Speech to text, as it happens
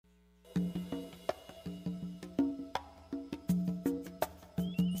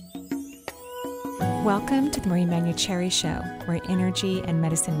Welcome to the Marie Manuchehri Show, where energy and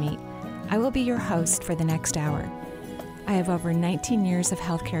medicine meet. I will be your host for the next hour. I have over 19 years of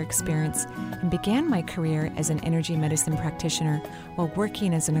healthcare experience and began my career as an energy medicine practitioner while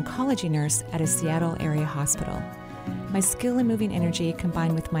working as an oncology nurse at a Seattle area hospital. My skill in moving energy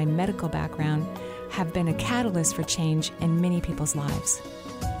combined with my medical background have been a catalyst for change in many people's lives.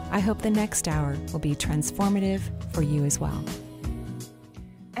 I hope the next hour will be transformative for you as well.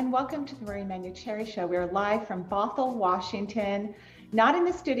 And welcome to the Marie Manuchehri Show. We're live from Bothell, Washington, not in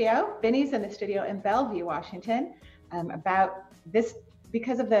the studio. Vinny's in the studio in Bellevue, Washington.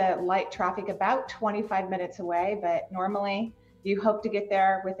 Because of the light traffic, about 25 minutes away, but normally you hope to get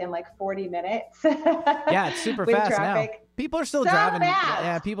there within like 40 minutes. Yeah, it's super fast traffic. now. People are still so driving. Fast.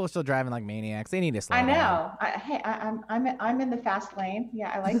 Yeah, people are still driving like maniacs. They need to slow down. I know. I'm in the fast lane.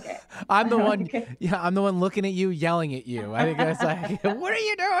 Yeah, I like it. I'm the one. Yeah, I'm the one looking at you, yelling at you. I think it's like, what are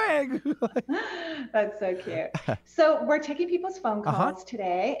you doing? That's so cute. So we're taking people's phone calls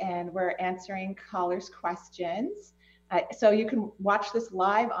today, and we're answering callers' questions. So you can watch this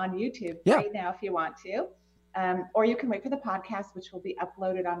live on YouTube right now if you want to. Or you can wait for the podcast, which will be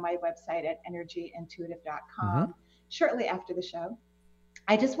uploaded on my website at energyintuitive.com shortly after the show.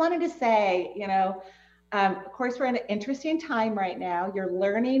 I just wanted to say, of course, we're in an interesting time right now. You're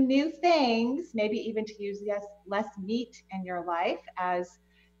learning new things, maybe even to use less meat in your life, as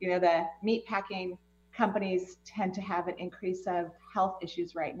the meat packing companies tend to have an increase of health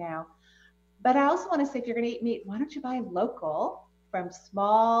issues right now. But I also want to say, if you're going to eat meat, why don't you buy local from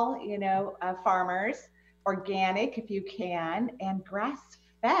small, farmers, organic if you can, and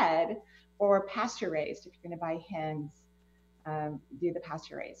grass-fed or pasture-raised if you're going to buy hens, do the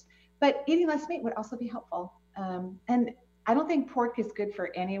pasture-raised. But eating less meat would also be helpful. And I don't think pork is good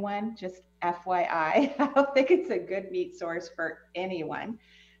for anyone, just FYI. I don't think it's a good meat source for anyone.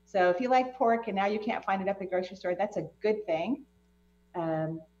 So if you like pork and now you can't find it at the grocery store, that's a good thing.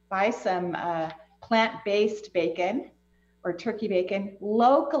 Buy some plant-based bacon or turkey bacon,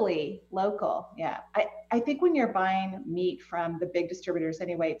 local. Yeah. I think when you're buying meat from the big distributors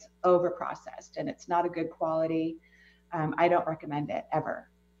anyway, it's over-processed and it's not a good quality. I don't recommend it ever.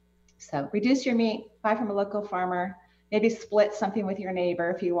 So reduce your meat, buy from a local farmer, maybe split something with your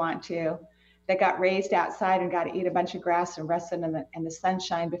neighbor if you want to, that got raised outside and got to eat a bunch of grass and rested in the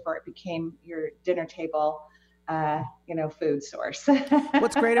sunshine before it became your dinner table food source.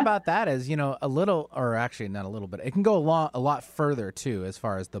 What's great about that is, a little, or actually not a little bit, it can go a lot further too, as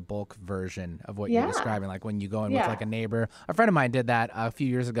far as the bulk version of what you're describing. Like when you go in with like a neighbor, a friend of mine did that a few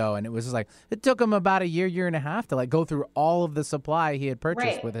years ago, and it was just like, it took him about a year and a half to like go through all of the supply he had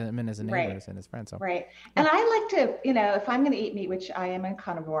purchased with him and his neighbors and his friends. So. Right. And I like to, if I'm going to eat meat, which I am a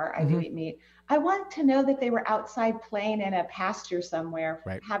carnivore, I do eat meat. I want to know that they were outside playing in a pasture somewhere,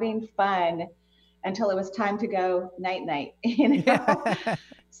 having fun, until it was time to go night.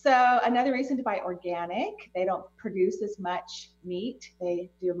 So another reason to buy organic, they don't produce as much meat.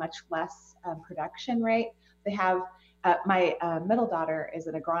 They do much less production rate. They have, my middle daughter is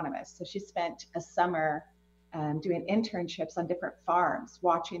an agronomist. So she spent a summer doing internships on different farms,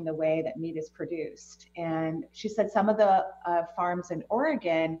 watching the way that meat is produced. And she said some of the farms in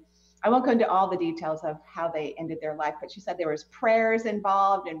Oregon, I won't go into all the details of how they ended their life, but she said there was prayers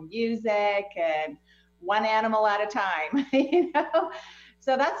involved and music and one animal at a time,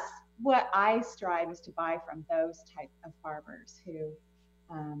 So that's what I strive, is to buy from those type of farmers who,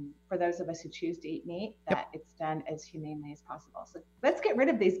 for those of us who choose to eat meat, that it's done as humanely as possible. So let's get rid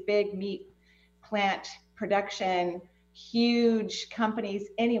of these big meat plant production, huge companies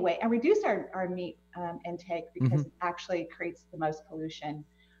anyway, and reduce our meat intake, because it actually creates the most pollution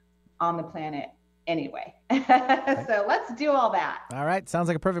on the planet anyway. So let's do all that. All right. Sounds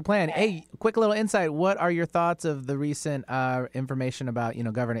like a perfect plan. Hey, quick little insight. What are your thoughts of the recent information about,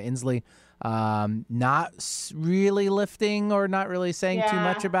 Governor Inslee not really lifting or not really saying too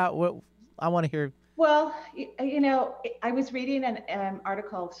much about what I want to hear? Well, I was reading an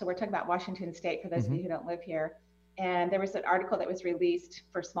article. So we're talking about Washington State for those of you who don't live here. And there was an article that was released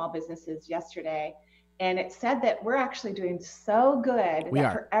for small businesses yesterday. And it said that we're actually doing so good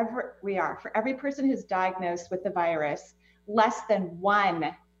for every person who's diagnosed with the virus, less than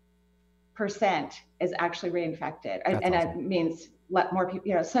 1% is actually reinfected. And that means let more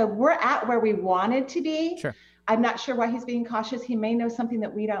people, so we're at where we wanted to be. Sure. I'm not sure why he's being cautious. He may know something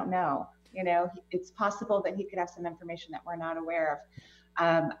that we don't know. It's possible that he could have some information that we're not aware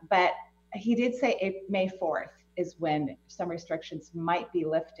of. But he did say May 4th is when some restrictions might be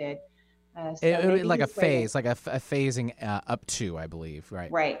lifted. Like a phase, like a phasing up to, I believe,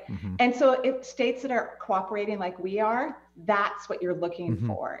 right? Right. Mm-hmm. And so if states that are cooperating like we are, that's what you're looking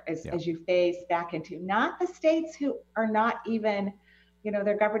for as you phase back into, not the states who are not even,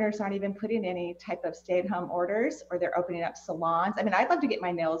 their governors aren't even putting any type of stay-at-home orders, or they're opening up salons. I mean, I'd love to get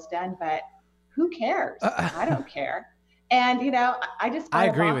my nails done, but who cares? I don't care. And, I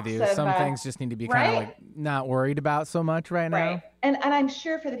agree with you. Some things just need to be kind of like not worried about so much right now. Right. And I'm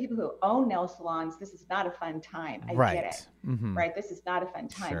sure for the people who own nail salons, this is not a fun time. I get it. Mm-hmm. Right. This is not a fun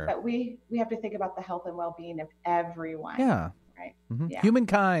time. Sure. But we have to think about the health and well-being of everyone. Yeah. Right. Mm-hmm. Yeah.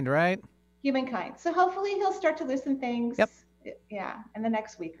 Humankind, right? Humankind. So hopefully he'll start to loosen things. Yep. Yeah, in the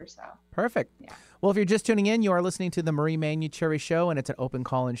next week or so. Perfect. Yeah. Well, if you're just tuning in, you are listening to the Marie Manuchehri Show, and it's an open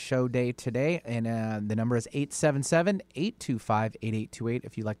call-in show day today. And the number is 877-825-8828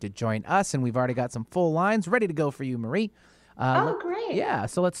 if you'd like to join us. And we've already got some full lines ready to go for you, Marie. Great. Yeah,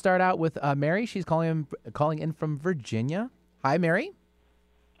 so let's start out with Mary. She's calling in from Virginia. Hi, Mary.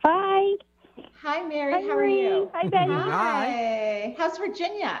 Hi. Hi, Mary. How are you? Hi, Betty. Hi. How's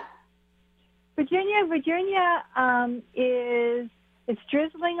Virginia? Virginia it's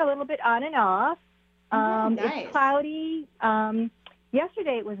drizzling a little bit on and off. Nice. It's cloudy.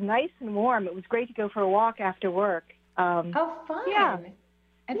 Yesterday it was nice and warm. It was great to go for a walk after work. Fun. Yeah.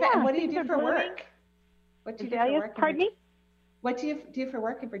 And what do you do for work? What do you do for work? Pardon me? What do you do for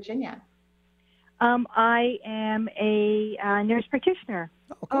work in Virginia? I am a nurse practitioner.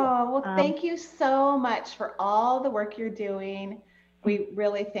 Oh, cool. Well, thank you so much for all the work you're doing. We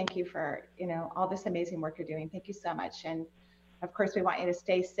really thank you for, all this amazing work you're doing. Thank you so much. And of course, we want you to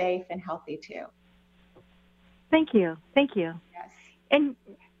stay safe and healthy too. Thank you. Yes. And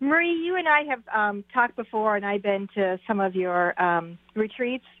Marie, you and I have talked before, and I've been to some of your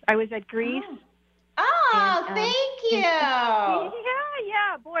retreats. I was at Greece. Thank you. Yeah.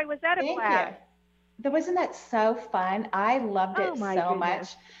 Boy, was that a blast. Wasn't that so fun? I loved it so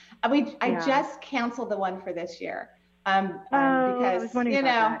much. I just canceled the one for this year. Because, I was wondering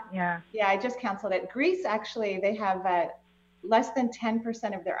about that. Yeah, I just canceled it. Greece, actually, they have less than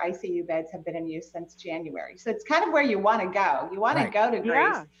 10% of their ICU beds have been in use since January. So it's kind of where you want to go. You want to go to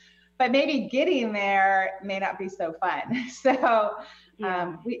Greece, but maybe getting there may not be so fun. So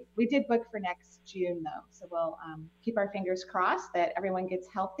we did book for next June, though. So we'll keep our fingers crossed that everyone gets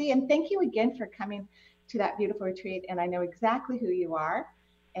healthy. And thank you again for coming to that beautiful retreat. And I know exactly who you are.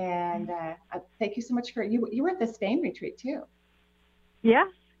 And thank you so much for you. You were at the Spain retreat too. Yeah.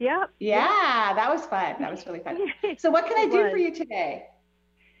 That was fun. That was really fun. So what can I do for you today?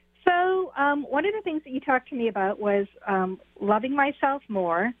 So one of the things that you talked to me about was loving myself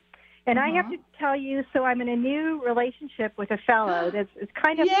more. And I have to tell you, so I'm in a new relationship with a fellow that's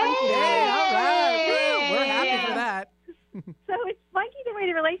kind of funky. Yay! All right. Woo! We're happy for that. So it's funky the way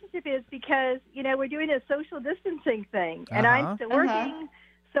the relationship is because, we're doing a social distancing thing. And I'm still working.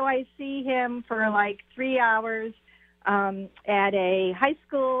 So I see him for like 3 hours at a high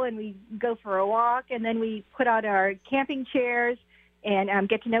school, and we go for a walk, and then we put out our camping chairs and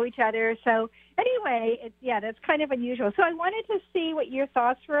get to know each other. So anyway, that's kind of unusual. So I wanted to see what your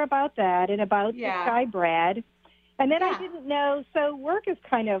thoughts were about that and about the Sky Brad. And then I didn't know, so work is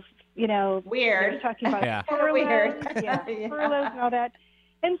kind of, weird. Talking about furloughs, furloughs and all that.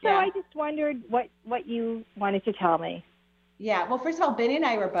 And so I just wondered what you wanted to tell me. Yeah. Well, first of all, Benny and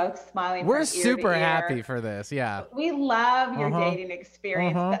I were both smiling. We're super happy for this. Yeah. We love your dating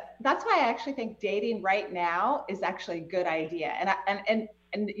experience. That's why I actually think dating right now is actually a good idea.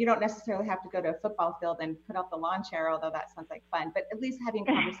 And you don't necessarily have to go to a football field and put out the lawn chair, although that sounds like fun, but at least having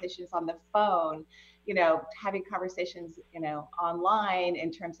conversations on the phone, having conversations, online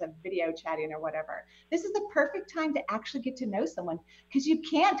in terms of video chatting or whatever. This is the perfect time to actually get to know someone because you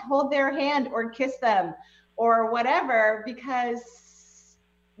can't hold their hand or kiss them or whatever, because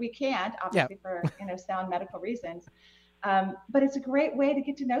we can't, obviously, for sound medical reasons. But it's a great way to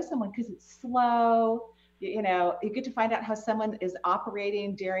get to know someone because it's slow. You get to find out how someone is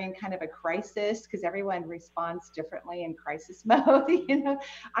operating during kind of a crisis because everyone responds differently in crisis mode.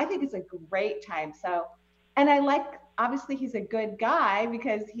 I think it's a great time. So, and obviously he's a good guy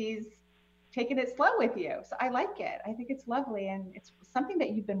because he's taking it slow with you. So I like it. I think it's lovely. And it's something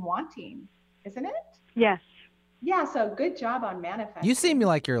that you've been wanting, isn't it? Yes. Yeah, so good job on manifesting. You seem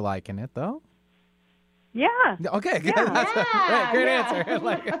like you're liking it, though. Yeah. Okay, good. Yeah. Great answer. I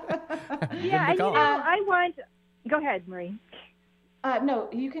want... Go ahead, Marie. No,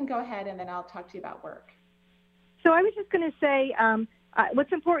 you can go ahead, and then I'll talk to you about work. So I was just going to say,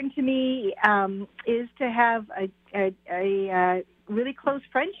 what's important to me is to have a really close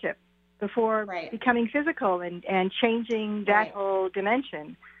friendship before becoming physical and changing that whole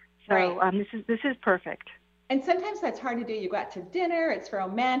dimension. So this is perfect. And sometimes that's hard to do. You go out to dinner, it's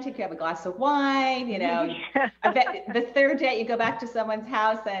romantic, you have a glass of wine, you know. I bet the third date you go back to someone's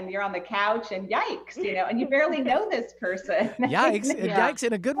house and you're on the couch and yikes, you know, and you barely know this person. Yikes, yikes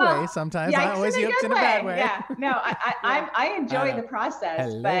in a good way sometimes. Not always yikes in a bad way. Yeah, no, I enjoy the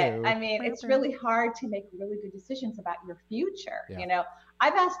process, but I mean, it's really hard to make really good decisions about your future. You know,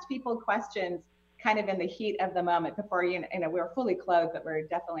 I've asked people questions kind of in the heat of the moment before, you know, we're fully clothed, but we're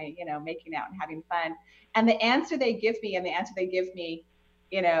definitely, you know, making out and having fun. And the answer they give me and the answer they give me,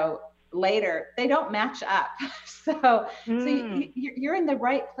 you know, later, they don't match up. So you're in the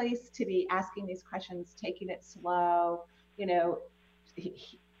right place to be asking these questions, taking it slow, you know. Do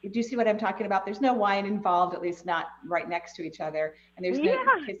you see what I'm talking about? There's no wine involved, at least not right next to each other. And there's no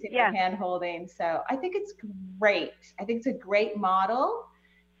kissing or hand holding. So I think it's great. I think it's a great model.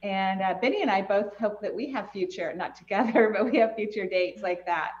 And Benny and I both hope that we have future, not together, but we have future dates like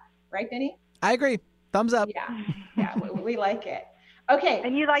that. Right, Benny? I agree. Thumbs up. Yeah, we like it. Okay.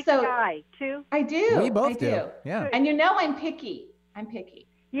 And you like the guy, too? I do. We both do. Yeah. And you know I'm picky. I'm picky.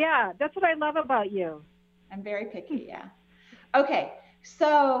 Yeah, that's what I love about you. I'm very picky, yeah. Okay,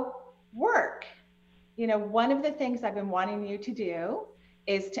 so work. You know, one of the things I've been wanting you to do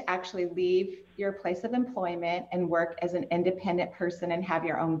is to actually leave your place of employment and work as an independent person and have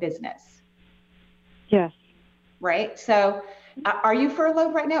your own business. Yes. Right? So are you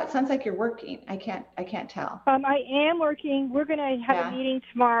furloughed right now? It sounds like you're working. I can't tell. I am working. We're going to have a meeting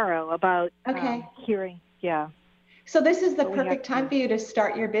tomorrow about hearing. Yeah. So this is the perfect time for you to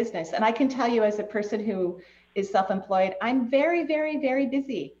start your business. And I can tell you, as a person who is self-employed, I'm very, very, very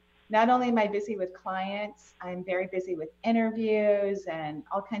busy. Not only am I busy with clients, I'm very busy with interviews and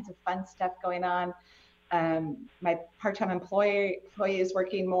all kinds of fun stuff going on. My part-time employee is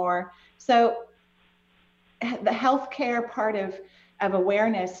working more. So the healthcare part of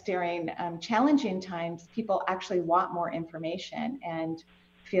awareness during challenging times, people actually want more information and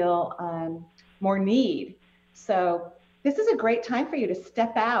feel more need. So this is a great time for you to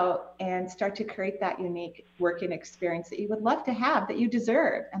step out and start to create that unique working experience that you would love to have, that you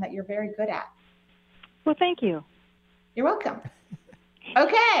deserve, and that you're very good at. Well, thank you. You're welcome.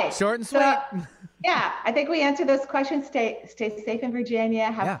 Okay. Short and sweet. So, yeah, I think we answered those questions. Stay safe in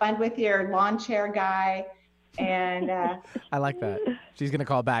Virginia. Have fun with your lawn chair guy. And I like that. She's gonna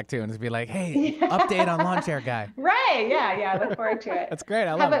call back too and just be like, "Hey, update on lawn chair guy." Right? Yeah. Look forward to it. That's great.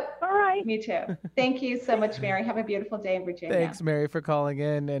 I love it. All right. Me too. Thank you so much, Mary. Have a beautiful day in Virginia. Thanks, Mary, for calling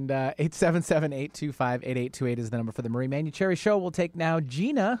in. And 877-825-8828 is the number for the Marie Manuchehri Show. We'll take now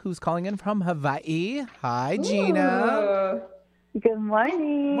Gina, who's calling in from Hawaii. Hi, Gina. Good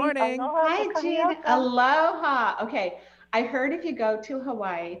morning. Morning. Aloha. Hi, Gina. Aloha. Okay. I heard if you go to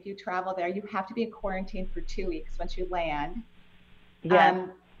Hawaii, if you travel there, you have to be in quarantine for 2 weeks once you land. Yeah.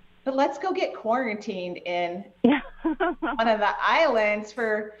 But let's go get quarantined in one of the islands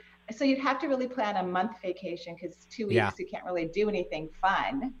so you'd have to really plan a month vacation because 2 weeks you can't really do anything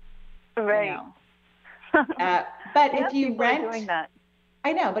fun. Right. You know? But if you rent, doing that.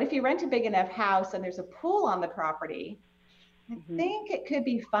 I know, but if you rent a big enough house and there's a pool on the property, I think it could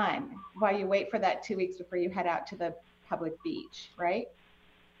be fun while you wait for that 2 weeks before you head out to the public beach, right?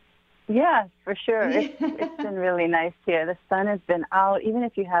 Yes, for sure. It's been really nice here. The sun has been out. Even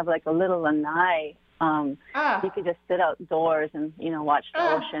if you have like a little lanai, you could just sit outdoors and, you know, watch the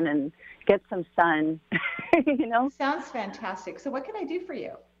ocean and get some sun, you know? Sounds fantastic. So what can I do for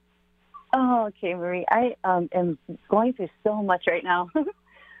you? Oh, okay, Marie. I am going through so much right now.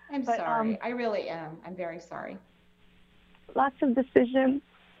 I'm sorry. I really am. I'm very sorry. Lots of decisions.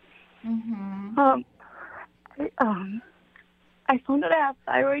 I found out I have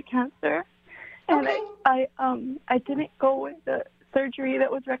thyroid cancer, and I didn't go with the surgery that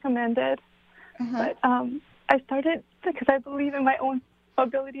was recommended, but I started because I believe in my own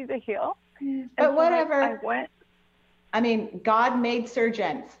ability to heal. But so whatever. I went. I mean, God made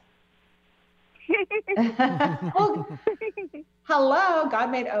surgeons. Well, hello,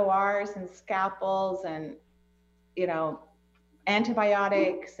 God made ORs and scalpels and, you know,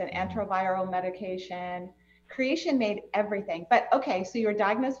 antibiotics and antiviral medication. Creation made everything. But okay, so you were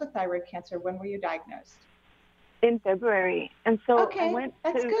diagnosed with thyroid cancer. When were you diagnosed? In February. And so I went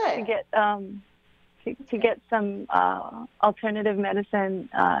to get some alternative medicine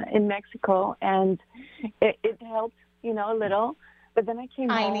in Mexico, and it helped, you know, a little. But then I came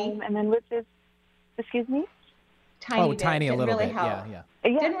home, and then with this, excuse me? Tiny a little bit. Help. Yeah.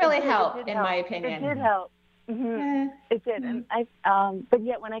 It didn't really help, in my opinion. It did help. It did. And but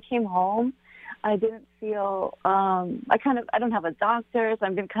yet when I came home, I didn't feel, I don't have a doctor, so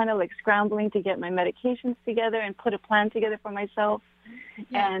I've been kind of like scrambling to get my medications together and put a plan together for myself.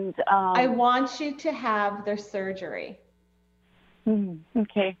 Yeah. And I want you to have the surgery.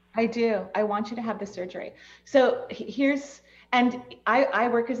 Okay. I do. I want you to have the surgery. So and I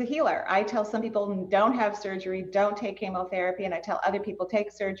work as a healer. I tell some people don't have surgery, don't take chemotherapy, and I tell other people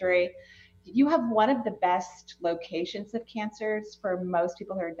take surgery. You have one of the best locations of cancers for most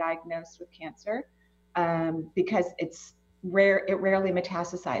people who are diagnosed with cancer, because it's rare. It rarely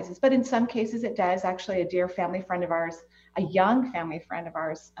metastasizes, but in some cases it does. Actually, a dear family friend of ours, a young family friend of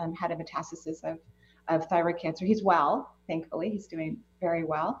ours, had a metastasis of thyroid cancer. He's well, thankfully. He's doing very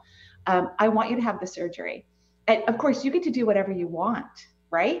well. I want you to have the surgery. And of course, you get to do whatever you want,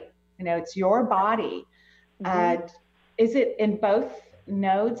 right? You know, it's your body. Is it in both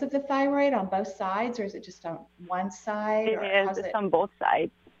nodes of the thyroid, on both sides, or is it just on one side? It's on both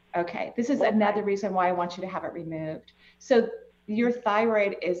sides. Okay, this is another reason why I want you to have it removed. So your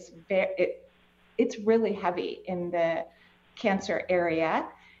thyroid is it's really heavy in the cancer area.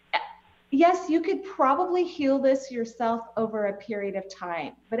 Yes, you could probably heal this yourself over a period of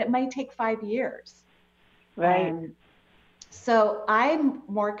time, but it might take 5 years. Right. So I'm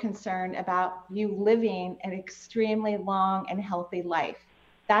more concerned about you living an extremely long and healthy life.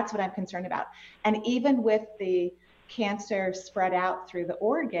 That's what I'm concerned about. And even with the cancer spread out through the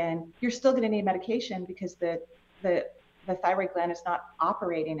organ, you're still going to need medication because the thyroid gland is not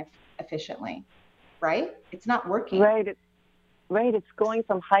operating efficiently, right? It's not working. Right. Right. It's going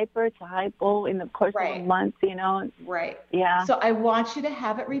from hyper to hypo in the course of a month, you know? Right. Yeah. So I want you to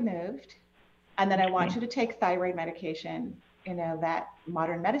have it removed. And then I want you to take thyroid medication, you know, that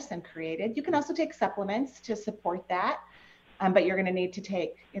modern medicine created. You can also take supplements to support that. But you're going to need to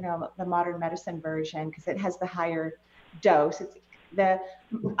take, you know, the modern medicine version because it has the higher dose.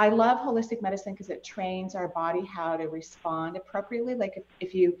 I love holistic medicine because it trains our body how to respond appropriately. Like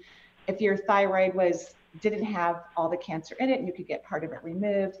if your thyroid didn't have all the cancer in it and you could get part of it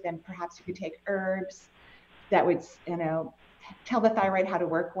removed, then perhaps you could take herbs that would, you know, tell the thyroid how to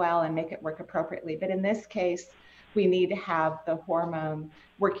work well and make it work appropriately. But in this case, we need to have the hormone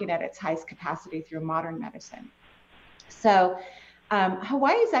working at its highest capacity through modern medicine. So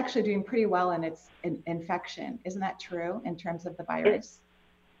Hawaii is actually doing pretty well in its infection. Isn't that true in terms of the virus?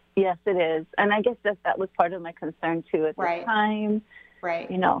 Yes, it is. And I guess that was part of my concern too at the time. Right.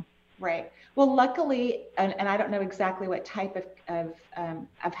 You know. Right. Well, luckily, and I don't know exactly what type of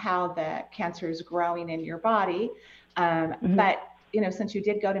how the cancer is growing in your body, but you know, since you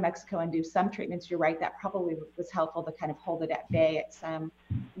did go to Mexico and do some treatments, you're right, that probably was helpful to kind of hold it at bay at some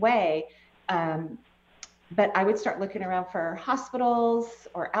way. But I would start looking around for hospitals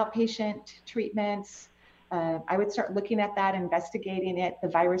or outpatient treatments. I would start looking at that, investigating it. The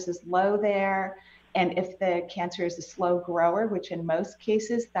virus is low there. And if the cancer is a slow grower, which in most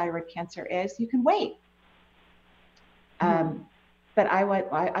cases thyroid cancer is, you can wait. But I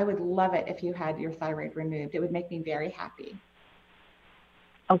would love it if you had your thyroid removed. It would make me very happy.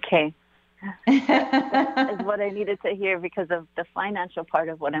 Okay. That's what I needed to hear because of the financial part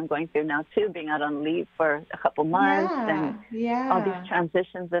of what I'm going through now too, being out on leave for a couple months and all these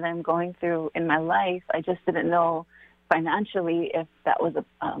transitions that I'm going through in my life. I just didn't know financially if that was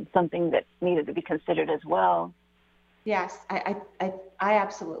something that needed to be considered as well. Yes, I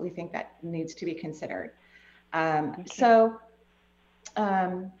absolutely think that needs to be considered. So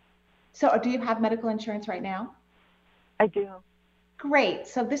do you have medical insurance right now? I do. Great.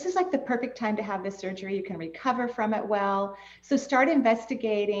 So this is like the perfect time to have this surgery. You can recover from it well. So start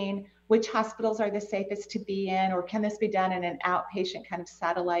investigating which hospitals are the safest to be in, or can this be done in an outpatient kind of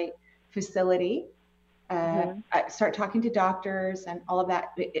satellite facility? Start talking to doctors and all of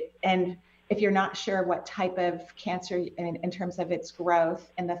that. And if you're not sure what type of cancer in terms of its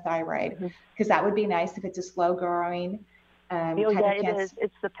growth in the thyroid, because that would be nice if it's a slow growing type of cancer.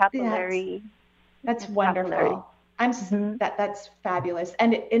 It's the papillary. That's wonderful. That's fabulous.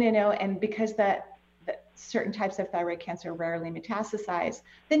 And you know, and because that certain types of thyroid cancer rarely metastasize,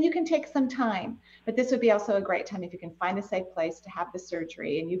 then you can take some time. But this would be also a great time if you can find a safe place to have the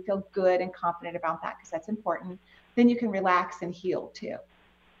surgery and you feel good and confident about that, because that's important. Then you can relax and heal too.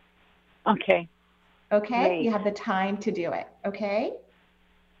 Okay. Okay. Great. You have the time to do it. Okay.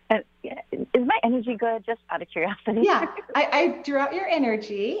 Is my energy good? Just out of curiosity. Yeah, I drew out your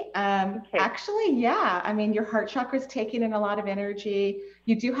energy. Actually, yeah. I mean, your heart chakra is taking in a lot of energy.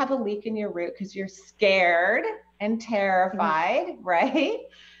 You do have a leak in your root because you're scared and terrified, right?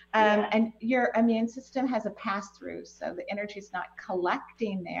 And your immune system has a pass-through, so the energy is not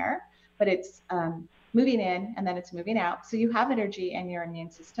collecting there, but it's moving in and then it's moving out. So you have energy in your immune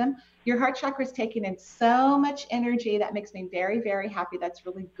system. Your heart chakra is taking in so much energy. That makes me very, very happy. That's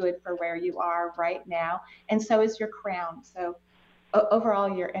really good for where you are right now. And so is your crown. So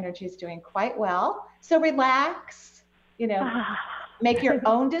overall, your energy is doing quite well. So relax, make your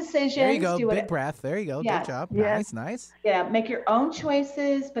own decisions. There you go. Big breath. There you go. Yes. Good job. Yes. Nice. Yeah. Make your own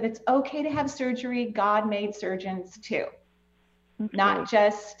choices, but it's okay to have surgery. God made surgeons too, not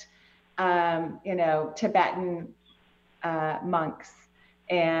just, Tibetan monks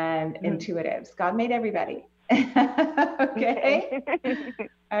and intuitives. God made everybody. Okay.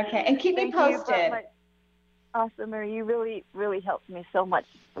 Okay. And keep me posted. Awesome, Marie. You really, really helped me so much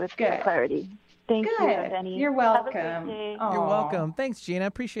with clarity. Thank you, Benny. You're welcome. You're welcome. Thanks, Gina.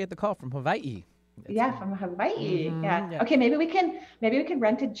 Appreciate the call from Hawaii. From Hawaii. Mm-hmm. Yeah. Okay, maybe we can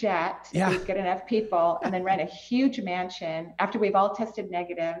rent a jet if we get enough people, and then rent a huge mansion after we've all tested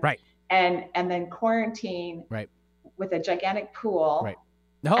negative. Right. And then quarantine. Right. With a gigantic pool. Right.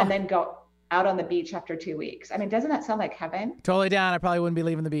 And then go out on the beach after 2 weeks. I mean, doesn't that sound like heaven? Totally down. I probably wouldn't be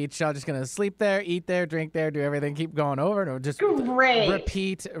leaving the beach. I'm just going to sleep there, eat there, drink there, do everything, keep going over and just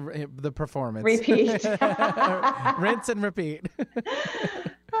repeat the performance. Repeat. Rinse and repeat.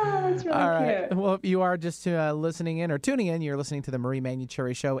 Oh, that's really All right. cute. Well, if you are just listening in or tuning in, you're listening to the Marie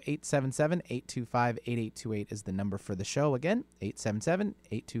Manuchehri Show. 877-825-8828 is the number for the show. Again,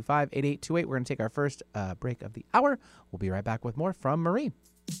 877-825-8828. We're going to take our first break of the hour. We'll be right back with more from Marie.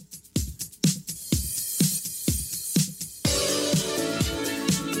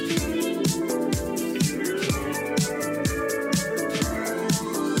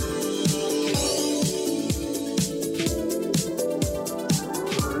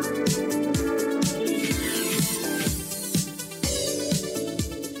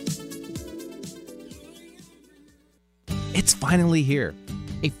 It's finally here.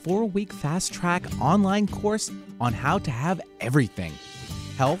 A 4-week fast-track online course on how to have everything.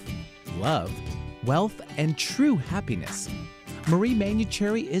 Health, love, wealth, and true happiness. Marie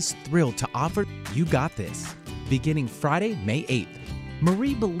Manuchehri is thrilled to offer You Got This. Beginning Friday, May 8th.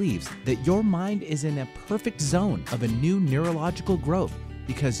 Marie believes that your mind is in a perfect zone of a new neurological growth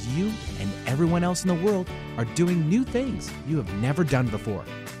because you and everyone else in the world are doing new things you have never done before.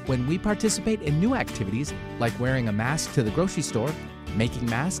 When we participate in new activities like wearing a mask to the grocery store, making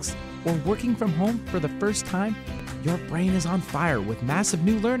masks, or working from home for the first time, your brain is on fire with massive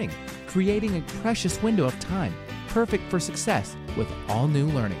new learning, creating a precious window of time, perfect for success with all new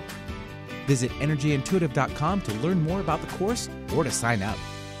learning. Visit energyintuitive.com to learn more about the course or to sign up.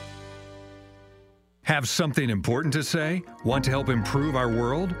 Have something important to say? Want to help improve our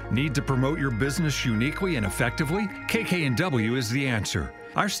world? Need to promote your business uniquely and effectively? KKNW is the answer.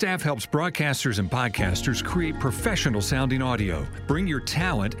 Our staff helps broadcasters and podcasters create professional-sounding audio. Bring your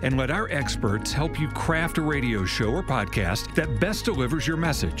talent and let our experts help you craft a radio show or podcast that best delivers your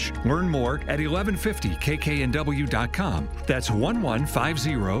message. Learn more at 1150kknw.com. That's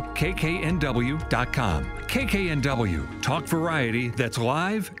 1150kknw.com. KKNW, talk variety that's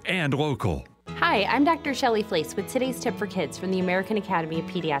live and local. Hi, I'm Dr. Shelley Flace with today's tip for kids from the American Academy of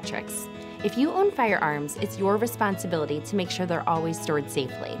Pediatrics. If you own firearms, it's your responsibility to make sure they're always stored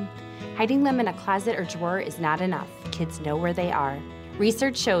safely. Hiding them in a closet or drawer is not enough. Kids know where they are.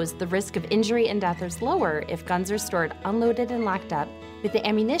 Research shows the risk of injury and death is lower if guns are stored unloaded and locked up, with the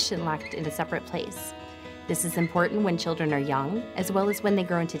ammunition locked in a separate place. This is important when children are young, as well as when they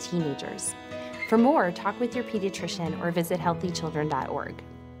grow into teenagers. For more, talk with your pediatrician or visit healthychildren.org.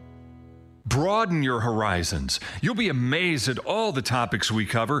 Broaden your horizons. You'll be amazed at all the topics we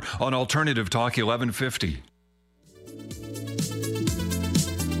cover on Alternative Talk 1150.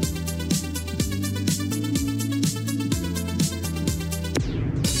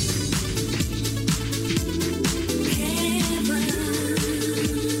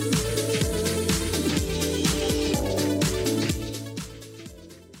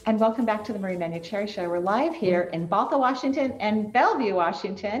 And welcome back to the Marie Manuchehri Show. We're live here in Balta, Washington and Bellevue,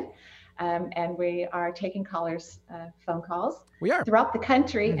 Washington. And we are taking callers' phone calls throughout the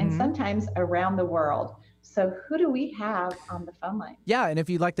country and sometimes around the world. So who do we have on the phone line? Yeah, and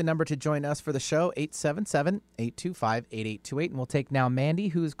if you'd like the number to join us for the show, 877-825-8828. And we'll take now Mandy,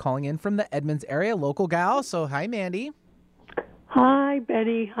 who's calling in from the Edmonds area, local gal. So hi, Mandy. Hi,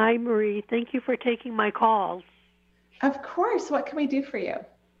 Betty. Hi, Marie. Thank you for taking my calls. Of course. What can we do for you?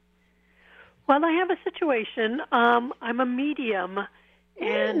 Well, I have a situation. I'm a medium.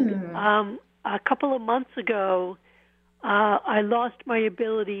 And a couple of months ago, I lost my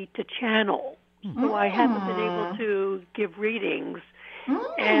ability to channel. So I haven't been able to give readings.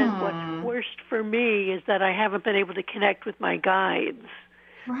 And what's worst for me is that I haven't been able to connect with my guides.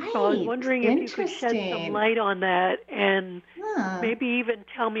 Right. So I was wondering if you could shed some light on that and maybe even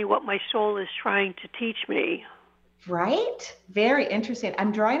tell me what my soul is trying to teach me. Right? Very interesting.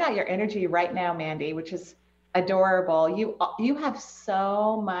 I'm drawing out your energy right now, Mandy, which is adorable. You have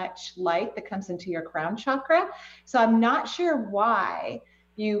so much light that comes into your crown chakra. So I'm not sure why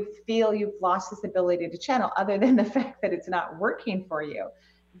you feel you've lost this ability to channel, other than the fact that it's not working for you,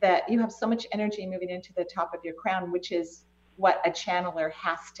 that you have so much energy moving into the top of your crown, which is what a channeler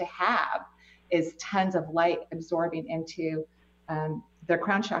has to have, is tons of light absorbing into their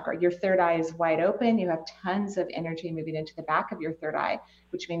crown chakra. Your third eye is wide open. You have tons of energy moving into the back of your third eye,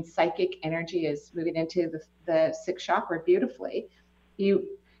 which means psychic energy is moving into the sixth chakra beautifully. You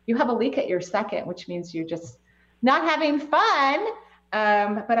have a leak at your second, which means you're just not having fun.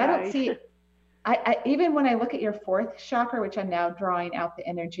 But I don't see, I even when I look at your fourth chakra, which I'm now drawing out the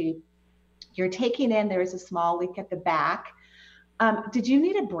energy, you're taking in, there is a small leak at the back. Did you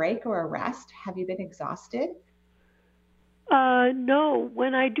need a break or a rest? Have you been exhausted? No.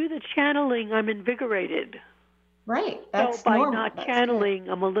 When I do the channeling, I'm invigorated. Right. That's so by normal. not channeling,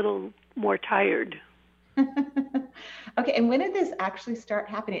 I'm a little more tired. Okay. And when did this actually start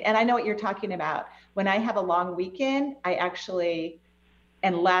happening? And I know what you're talking about. When I have a long weekend, I actually,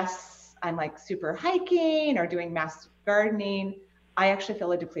 unless I'm like super hiking or doing mass gardening, I actually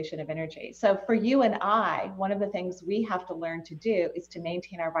feel a depletion of energy. So for you and I, one of the things we have to learn to do is to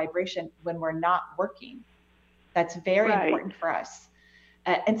maintain our vibration when we're not working. That's very important for us.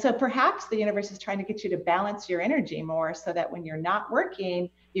 And so perhaps the universe is trying to get you to balance your energy more so that when you're not working,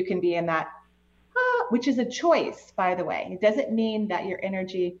 you can be in that, which is a choice, by the way. It doesn't mean that your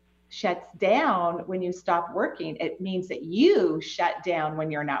energy shuts down when you stop working. It means that you shut down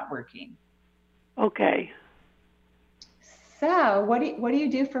when you're not working. Okay. So what do you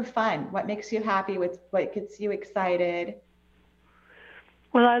do for fun? What makes you happy? What gets you excited?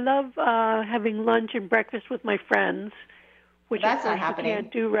 Well, I love having lunch and breakfast with my friends, which that's of course I can't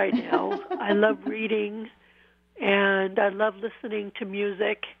do right now. I love reading, and I love listening to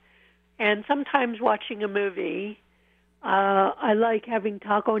music, and sometimes watching a movie. I like having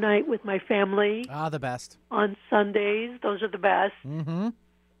taco night with my family. The best. On Sundays. Those are the best. Mm-hmm.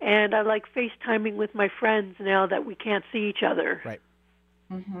 And I like FaceTiming with my friends now that we can't see each other. Right.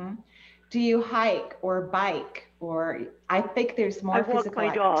 Mm-hmm. Do you hike or bike? Or I think there's more physical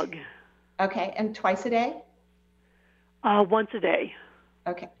activity. I walk my dog. Okay. And twice a day? Once a day.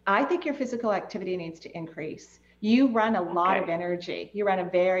 Okay. I think your physical activity needs to increase. You run a lot of energy. You run a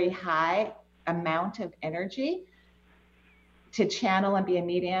very high amount of energy. To channel and be a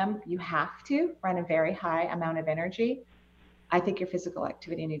medium, you have to run a very high amount of energy. I think your physical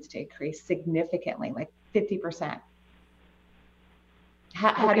activity needs to increase significantly, like 50%.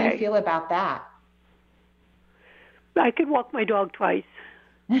 How do you feel about that? I could walk my dog twice.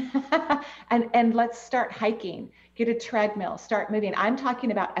 And let's start hiking. Get a treadmill, start moving. I'm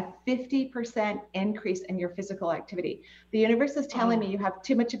talking about a 50% increase in your physical activity. The universe is telling me you have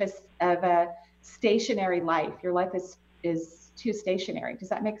too much of a stationary life. Your life is too stationary. Does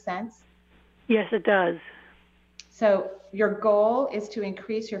that make sense? Yes, it does. So your goal is to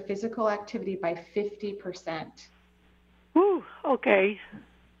increase your physical activity by 50%. Woo, okay.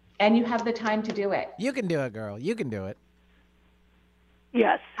 And you have the time to do it. You can do it, girl. You can do it.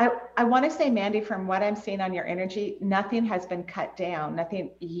 Yes. I want to say, Mandy, from what I'm seeing on your energy, nothing has been cut down.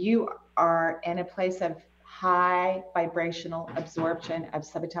 You are in a place of high vibrational absorption of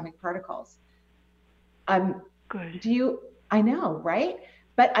subatomic particles. Good. I know, right?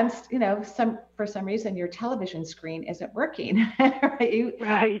 But for some reason, your television screen isn't working. Right?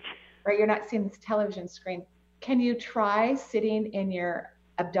 Right. You're not seeing this television screen. Can you try sitting in your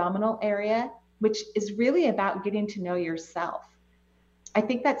abdominal area, which is really about getting to know yourself? I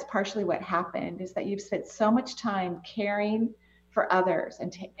think that's partially what happened, is that you've spent so much time caring for others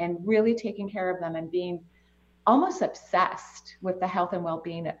and really taking care of them and being almost obsessed with the health and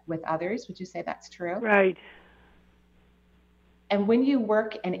well-being with others. Would you say that's true? Right. And when you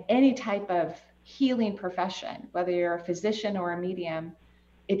work in any type of healing profession, whether you're a physician or a medium,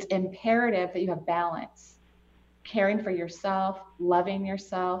 it's imperative that you have balance, caring for yourself, loving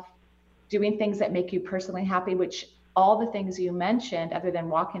yourself, doing things that make you personally happy, which all the things you mentioned, other than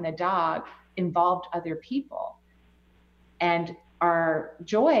walking the dog, involved other people. And our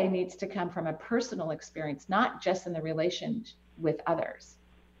joy needs to come from a personal experience, not just in the relation with others.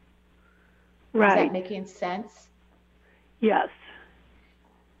 Right. Is that making sense? Yes.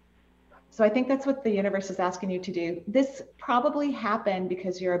 So I think that's what the universe is asking you to do. This probably happened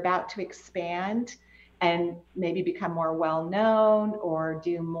because you're about to expand and maybe become more well-known or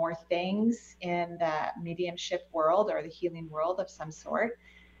do more things in the mediumship world or the healing world of some sort.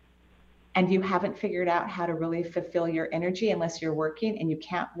 And you haven't figured out how to really fulfill your energy unless you're working, and you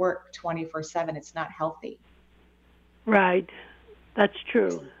can't work 24/7. It's not healthy. Right. That's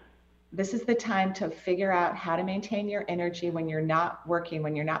true. this is the time to figure out how to maintain your energy when you're not working,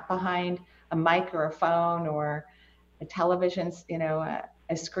 when you're not behind a mic or a phone or a television, a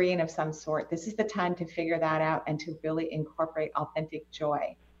screen of some sort. This is the time to figure that out and to really incorporate authentic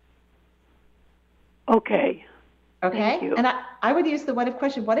joy. Okay. Okay. And I would use the what if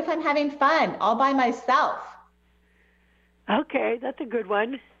question. What if I'm having fun all by myself? Okay, that's a good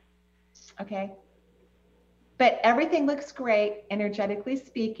one. Okay. But everything looks great, energetically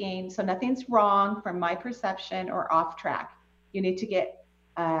speaking. So nothing's wrong from my perception or off track. You need to get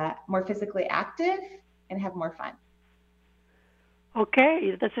more physically active and have more fun.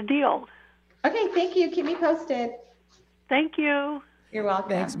 Okay, that's a deal. Okay, thank you. Keep me posted. Thank you. You're welcome.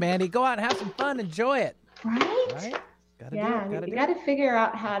 Thanks, Mandy. Go out and have some fun. Enjoy it. Right? You got to figure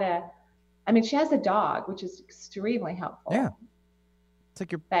out how to. I mean, she has a dog, which is extremely helpful. Yeah. It's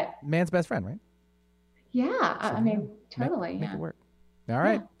like your man's best friend, right? Yeah. So, I mean, totally. Make it work. All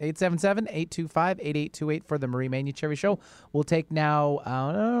right. 877-825-8828 for the Marie Manuchehri Show. We'll take now,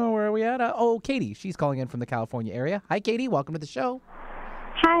 where are we at? Katie. She's calling in from the California area. Hi, Katie. Welcome to the show.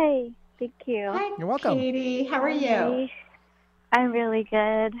 Hi. Thank you. Hi, you're welcome. Katie. How are you? I'm really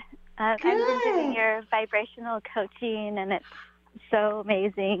good. I've been doing your vibrational coaching, and it's so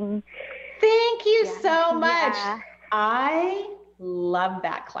amazing. Thank you so much. I love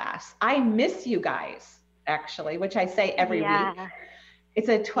that class. I miss you guys, actually, which I say every week. It's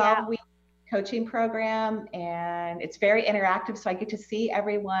a 12-week coaching program, and it's very interactive, so I get to see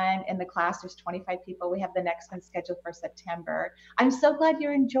everyone in the class. There's 25 people. We have the next one scheduled for September. I'm so glad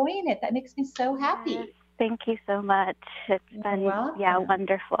you're enjoying it. That makes me so happy. Thank you so much. It's been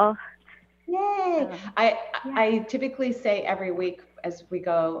wonderful. Yay. I typically say every week as we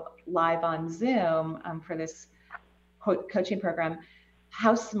go live on Zoom for this coaching program,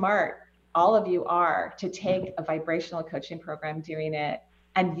 how smart all of you are to take a vibrational coaching program during an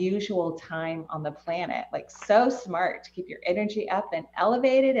unusual time on the planet. Like, so smart to keep your energy up and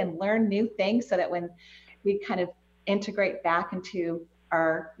elevated and learn new things so that when we kind of integrate back into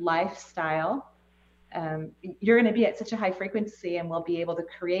our lifestyle, you're going to be at such a high frequency and we'll be able to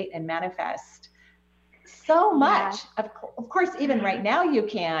create and manifest so much. Of course, even right now you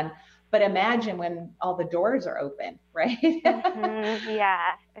can, but imagine when all the doors are open, right?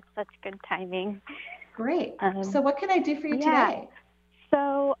 Yeah, it's such good timing. Great. So what can I do for you today?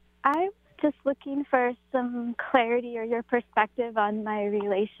 So I'm just looking for some clarity or your perspective on my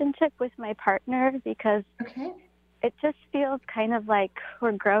relationship with my partner, because it just feels kind of like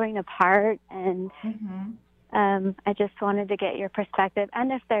we're growing apart, and I just wanted to get your perspective,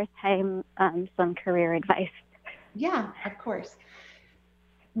 and if there's time, some career advice. Yeah, of course.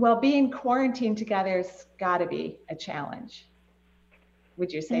 Well, being quarantined together has got to be a challenge.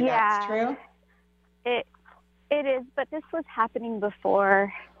 Would you say that's true? It is, but this was happening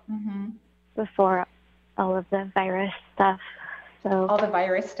before all of the virus stuff. So all the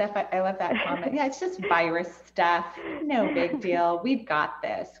virus stuff. I love that comment. Yeah, it's just virus stuff. No big deal. We've got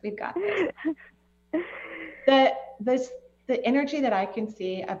this. The energy that I can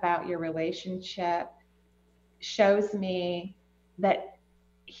see about your relationship shows me that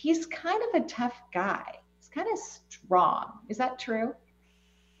he's kind of a tough guy. He's kind of strong. Is that true?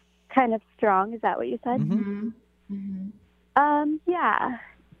 Kind of strong. Is that what you said? Yeah.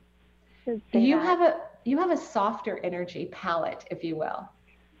 You have a softer energy palette, if you will.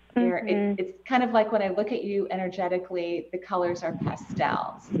 It's kind of like when I look at you energetically, the colors are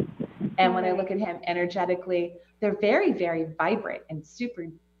pastels. And when I look at him energetically, they're very, very vibrant and super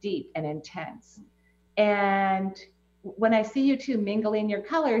deep and intense. And when I see you two mingling your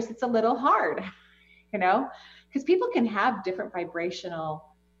colors, it's a little hard, because people can have different vibrational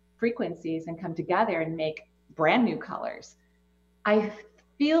frequencies and come together and make brand new colors. I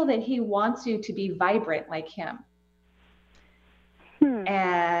feel that he wants you to be vibrant like him.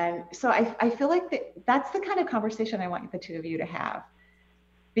 And so I feel like that's the kind of conversation I want the two of you to have,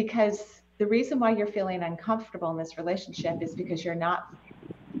 because the reason why you're feeling uncomfortable in this relationship is because you're not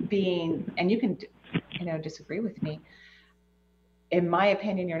being, and you can, disagree with me. In my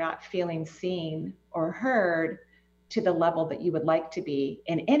opinion, you're not feeling seen or heard to the level that you would like to be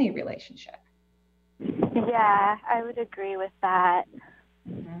in any relationship. Yeah, I would agree with that.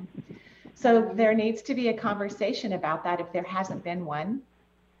 So there needs to be a conversation about that if there hasn't been one.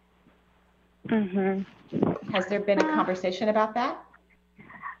 Has there been a conversation about that?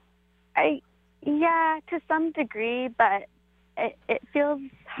 Yeah, to some degree, but it feels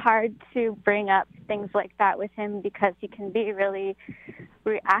hard to bring up things like that with him because he can be really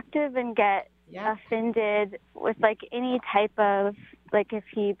reactive and get offended with like any type of, like if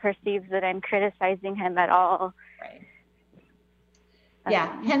he perceives that I'm criticizing him at all. Right.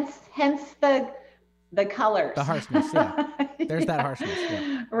 Yeah. Hence the colors. The harshness. Yeah. There's that harshness.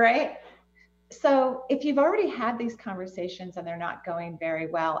 Yeah. Right. So if you've already had these conversations and they're not going very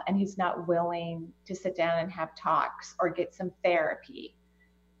well, and he's not willing to sit down and have talks or get some therapy,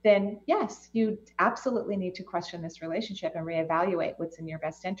 then yes, you absolutely need to question this relationship and reevaluate what's in your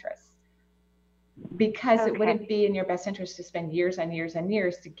best interest. Because it wouldn't be in your best interest to spend years and years and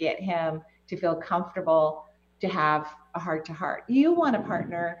years to get him to feel comfortable to have a heart-to-heart. You want a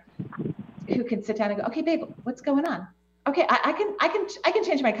partner who can sit down and go, okay, babe, what's going on? Okay, I can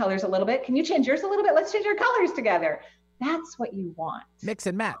change my colors a little bit. Can you change yours a little bit? Let's change our colors together. That's what you want. Mix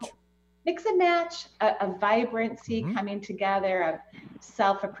and match. Mix and match, a vibrancy coming together, of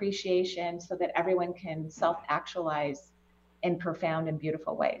self-appreciation, so that everyone can self-actualize in profound and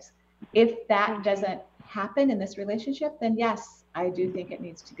beautiful ways. If that doesn't happen in this relationship, then yes, I do think it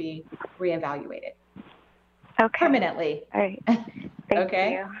needs to be reevaluated. Okay. Permanently. All right. Thank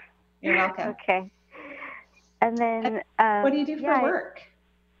you. You're welcome. Okay. And then what do you do for work?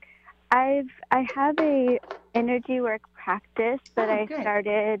 I have a energy work practice that I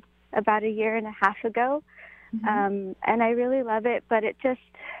started about 1.5 years ago. And I really love it, but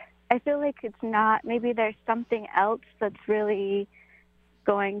I feel like it's not, maybe there's something else that's really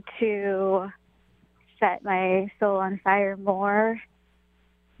going to set my soul on fire more.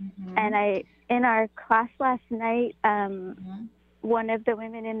 And in our class last night, one of the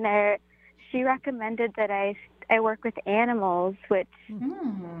women in there, she recommended that I work with animals, which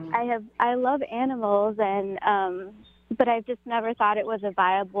I love animals, and but I've just never thought it was a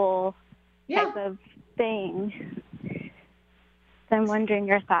viable type of thing. So I'm wondering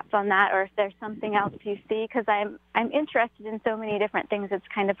your thoughts on that, or if there's something else you see, because I'm interested in so many different things. It's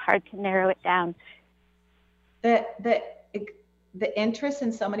kind of hard to narrow it down. The interest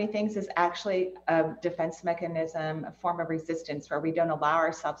in so many things is actually a defense mechanism, a form of resistance, where we don't allow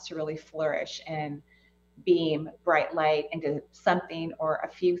ourselves to really flourish and beam bright light into something or a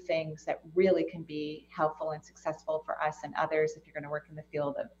few things that really can be helpful and successful for us and others if you're going to work in the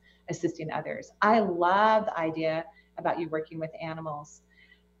field of assisting others. I love the idea about you working with animals.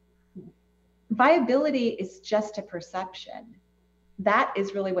 Viability is just a perception. That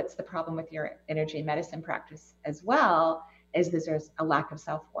is really what's the problem with your energy medicine practice as well, is that there's a lack of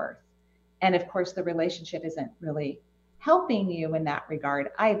self-worth. And of course, the relationship isn't really helping you in that regard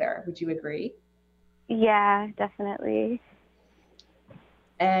either. Would you agree? Yeah, definitely.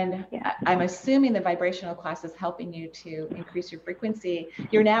 And I'm assuming the vibrational class is helping you to increase your frequency.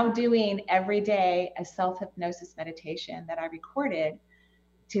 You're now doing every day a self-hypnosis meditation that I recorded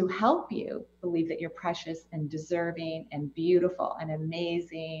to help you believe that you're precious and deserving and beautiful and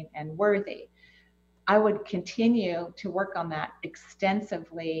amazing and worthy. I would continue to work on that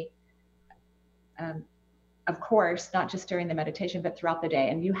extensively, of course, not just during the meditation, but throughout the day.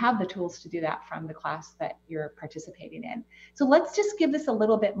 And you have the tools to do that from the class that you're participating in. So let's just give this a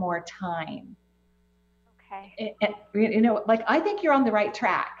little bit more time. Okay. And, I think you're on the right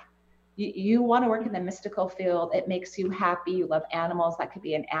track. You want to work in the mystical field. It makes you happy. You love animals. That could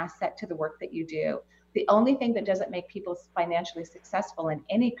be an asset to the work that you do. The only thing that doesn't make people financially successful in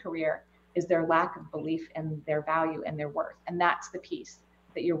any career is their lack of belief in their value and their worth. And that's the piece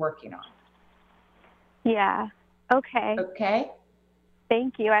that you're working on. Yeah. Okay. Okay.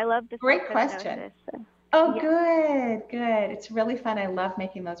 Thank you. I love this. Great question. Oh, good. It's really fun. I love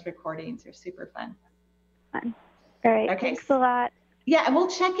making those recordings. They're super fun. Fun. All right. Okay. Thanks a lot. Yeah, and we'll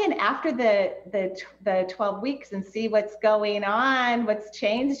check in after the 12 weeks and see what's going on, what's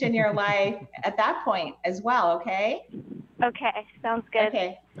changed in your life at that point as well, okay? Okay, sounds good.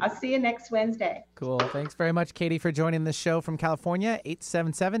 Okay, I'll see you next Wednesday. Cool. Thanks very much, Katie, for joining the show from California.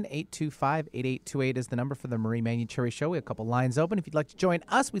 877-825-8828 is the number for the Marie Manuchehri Show. We have a couple lines open. If you'd like to join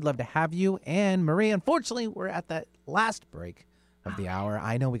us, we'd love to have you. And Marie, unfortunately, we're at that last break of the hour.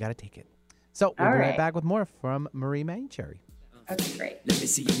 I know we got to take it. So we'll be right back with more from Marie Manuchehri. Okay, great. Let me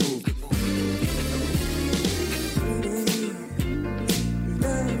see you move.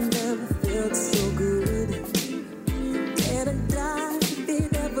 Love never felt so good. And I died if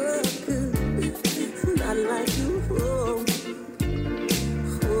it ever could. Not like you. Oh,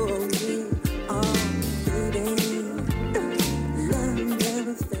 me. Oh, baby. Love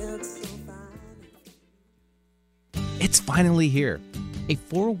never felt so fine. It's finally here. A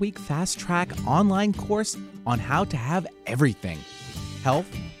 4-week fast-track online course on how to have everything: health,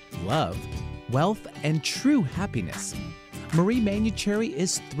 love, wealth, and true happiness. Marie Manuchehri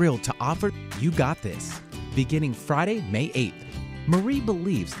is thrilled to offer You Got This, beginning Friday, May 8th. Marie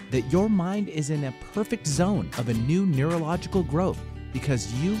believes that your mind is in a perfect zone of a new neurological growth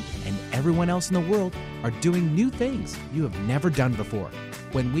because you and everyone else in the world are doing new things you have never done before.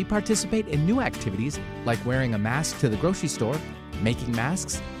 When we participate in new activities like wearing a mask to the grocery store, making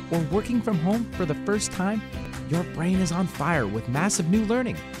masks, or working from home for the first time, your brain is on fire with massive new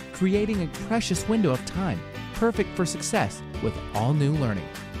learning, creating a precious window of time, perfect for success with all new learning.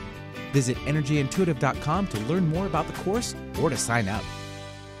 Visit energyintuitive.com to learn more about the course or to sign up.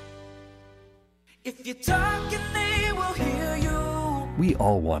 If you talk and they will hear you. We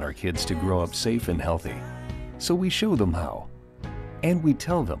all want our kids to grow up safe and healthy, so we show them how. And we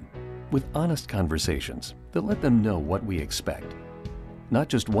tell them with honest conversations that let them know what we expect. Not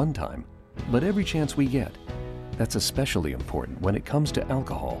just one time, but every chance we get. That's especially important when it comes to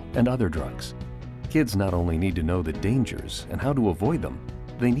alcohol and other drugs. Kids not only need to know the dangers and how to avoid them,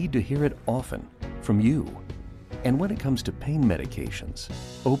 they need to hear it often from you. And when it comes to pain medications,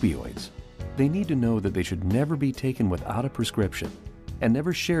 opioids, they need to know that they should never be taken without a prescription and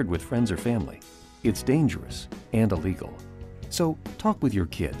never shared with friends or family. It's dangerous and illegal. So talk with your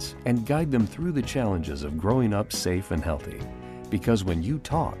kids and guide them through the challenges of growing up safe and healthy. Because when you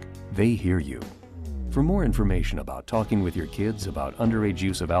talk, they hear you. For more information about talking with your kids about underage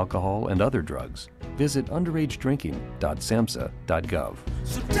use of alcohol and other drugs, visit underagedrinking.samhsa.gov.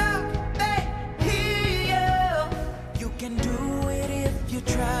 So talk, they hear you. You can do it if you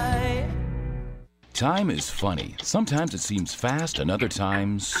try. Time is funny. Sometimes it seems fast and other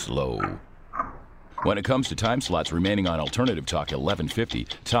times slow. When it comes to time slots remaining on Alternative Talk 1150,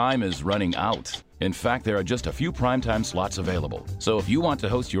 time is running out. In fact, there are just a few primetime slots available. So if you want to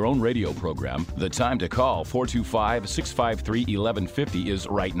host your own radio program, the time to call 425-653-1150 is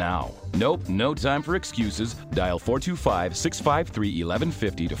right now. Nope, no time for excuses. Dial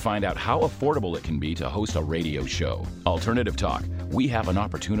 425-653-1150 to find out how affordable it can be to host a radio show. Alternative Talk, we have an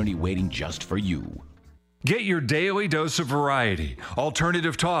opportunity waiting just for you. Get your daily dose of variety.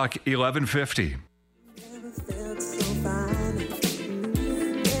 Alternative Talk 1150.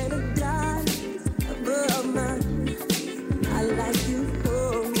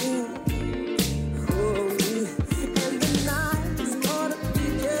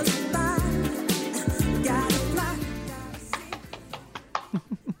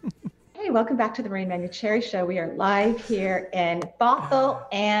 Welcome back to the Maureen Manuchehri Show. We are live here in Bothell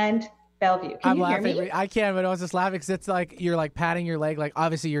and Bellevue. Can you hear me? I can, but I was just laughing because it's like you're like patting your leg. Like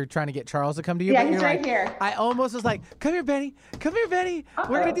obviously you're trying to get Charles to come to you. Yeah, but he's you're right like, here. I almost was like, come here, Benny. Come here, Benny.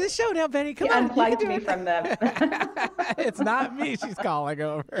 Uh-oh. We're going to do the show now, Benny. Come on. Unplugged me from them. It's not me. She's calling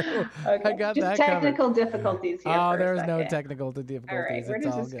over. Okay. I got just that technical covered. difficulties here. Oh, there's no technical difficulties. All right, where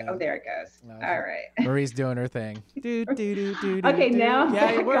does this go? Oh, there it goes. No, all right. Marie's doing her thing. Okay, now.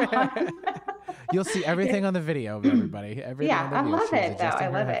 Yeah, you'll see everything on the video of everybody. Everything yeah, on the I love it, though. I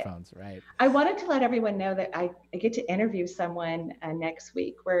love it. Right. I wanted to let everyone know that I get to interview someone next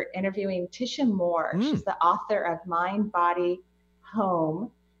week. We're interviewing Tisha Moore. She's the author of Mind, Body,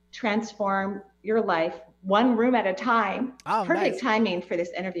 Home, Transform Your Life, One Room at a Time. Oh, perfect nice. timing for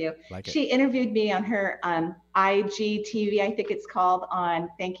this interview. Like she interviewed me on her IGTV, I think it's called, on,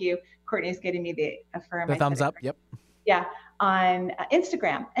 thank you, Courtney's getting me the affirm. The thumbs up, yep. Yeah, on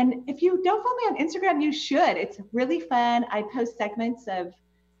Instagram. And if you don't follow me on Instagram, you should. It's really fun. I post segments of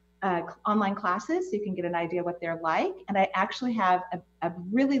online classes so you can get an idea what they're like. And I actually have a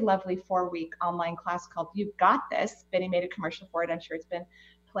really lovely 4-week online class called You've Got This. Benny made a commercial for it. I'm sure it's been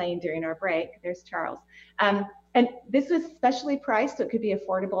playing during our break. There's Charles. And this was specially priced, so it could be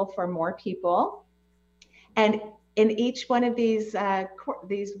affordable for more people. And in each one of these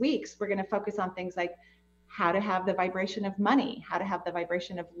weeks, we're going to focus on things like how to have the vibration of money, how to have the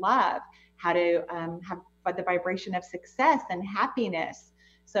vibration of love, how to have the vibration of success and happiness.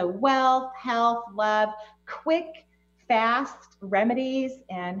 So wealth, health, love, quick, fast remedies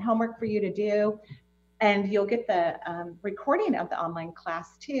and homework for you to do. And you'll get the recording of the online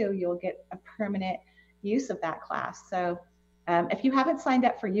class too. You'll get a permanent use of that class. So if you haven't signed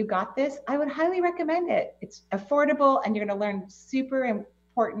up for You Got This, I would highly recommend it. It's affordable and you're going to learn super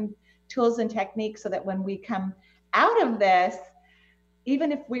important tools and techniques so that when we come out of this,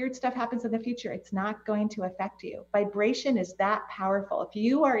 even if weird stuff happens in the future, it's not going to affect you. Vibration is that powerful. If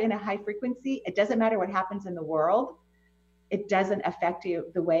you are in a high frequency, it doesn't matter what happens in the world. It doesn't affect you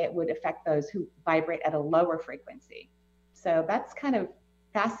the way it would affect those who vibrate at a lower frequency. So that's kind of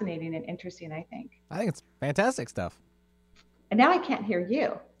fascinating and interesting, I think. I think it's fantastic stuff. And now I can't hear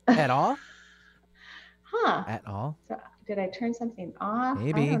you. At all? Huh. At all? So Did I turn something off?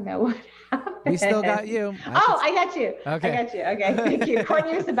 Maybe. I don't know what happened. We still got you. I got you. Okay. I got you. Okay, thank you.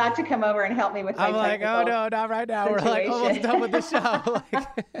 Courtney was about to come over and help me with my I'm like, oh no, not right now. Situation. We're like almost done with the show.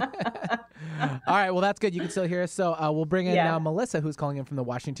 All right, well, that's good. You can still hear us. So we'll bring in Melissa, who's calling in from the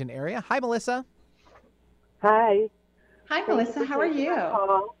Washington area. Hi, Melissa. Hi. Hi, Melissa. How are you?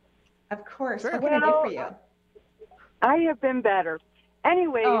 Of course. Sure. What can I do for you? I have been better.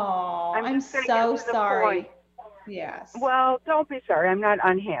 Anyway, I'm so sorry. Yes. Well, don't be sorry. I'm not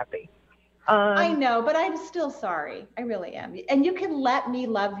unhappy. I know, but I'm still sorry. I really am. And you can let me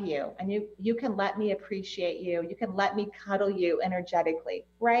love you, and you can let me appreciate you. You can let me cuddle you energetically,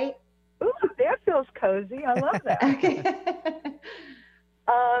 right? Ooh, that feels cozy. I love that.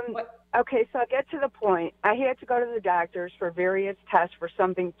 Okay, so I'll get to the point. I had to go to the doctors for various tests for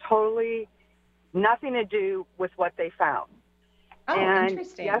something totally nothing to do with what they found. Oh, and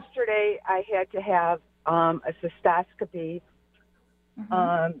interesting. Yesterday I had to have a cystoscopy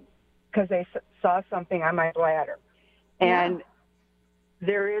because they saw something on my bladder. And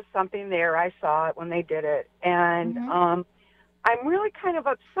there is something there. I saw it when they did it. And I'm really kind of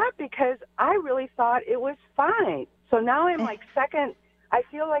upset because I really thought it was fine. So now I'm like I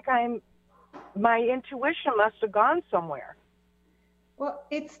feel like my intuition must have gone somewhere. Well,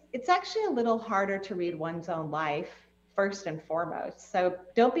 it's actually a little harder to read one's own life first and foremost. So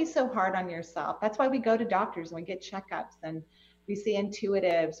don't be so hard on yourself. That's why we go to doctors and we get checkups and we see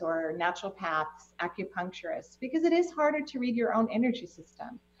intuitives or naturopaths, acupuncturists, because it is harder to read your own energy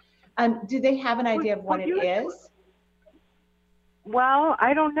system. Do they have an idea of what it is? Well,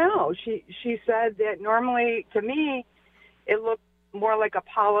 I don't know. She said that normally, to me, it looked more like a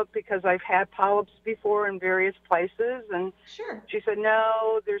polyp because I've had polyps before in various places. And she said,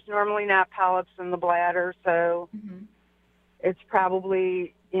 no, there's normally not polyps in the bladder. So it's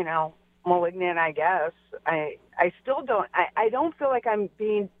probably, malignant, I guess. I still don't, I don't feel like I'm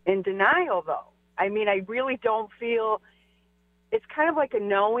being in denial though. I mean, I really don't feel, it's kind of like a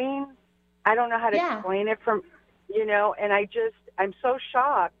knowing. I don't know how to explain it and I'm so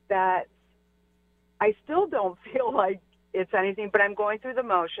shocked that I still don't feel like it's anything, but I'm going through the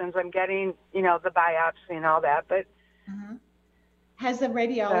motions. I'm getting, the biopsy and all that, but. Has the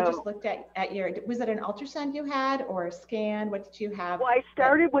radiologist looked at your, was it an ultrasound you had or a scan? What did you have? Well, I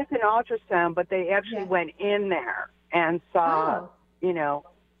started with an ultrasound, but they actually went in there and saw, the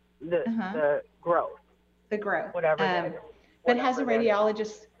growth. The growth. Whatever it is. But has a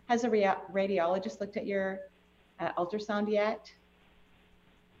radiologist looked at your ultrasound yet?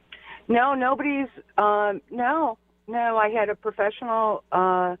 No, nobody's, no, I had a professional,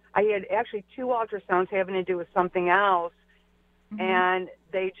 I had actually 2 ultrasounds having to do with something else, and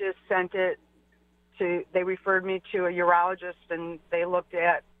they just sent it they referred me to a urologist, and they looked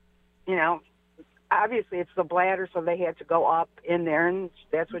at, obviously it's the bladder, so they had to go up in there, and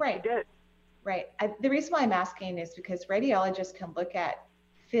that's what she did. Right. The reason why I'm asking is because radiologists can look at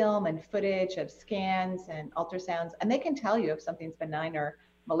film and footage of scans and ultrasounds, and they can tell you if something's benign or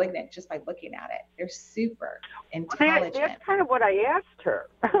malignant just by looking at it. They're super intelligent. That's kind of what I asked her.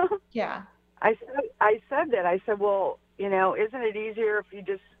 Yeah. I said that. I said, well, isn't it easier if you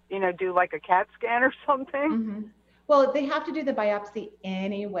just, do like a CAT scan or something? Well, they have to do the biopsy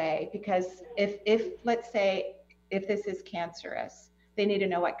anyway, because if let's say, if this is cancerous, they need to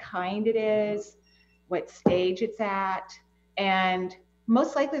know what kind it is, what stage it's at, and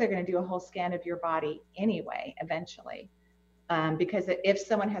most likely they're going to do a whole scan of your body anyway, eventually. Because if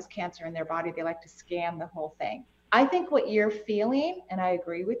someone has cancer in their body, they like to scan the whole thing. I think what you're feeling, and I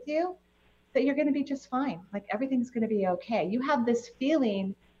agree with you, that you're going to be just fine. Like everything's going to be okay. You have this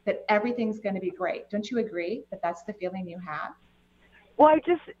feeling that everything's going to be great. Don't you agree that that's the feeling you have? Well,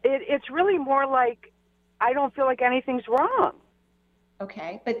 it's really more like I don't feel like anything's wrong.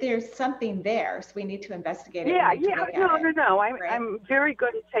 Okay, but there's something there, so we need to investigate it. No. I'm very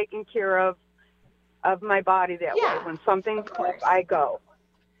good at taking care of my body that way. When something's up, I go.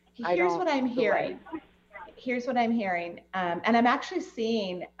 Here's what I'm hearing. And I'm actually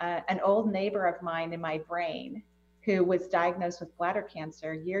seeing an old neighbor of mine in my brain who was diagnosed with bladder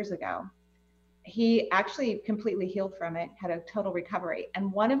cancer years ago. He actually completely healed from it, had a total recovery.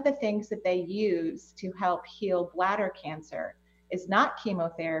 And one of the things that they use to help heal bladder cancer is not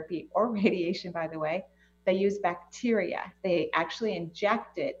chemotherapy or radiation, by the way. They use bacteria. They actually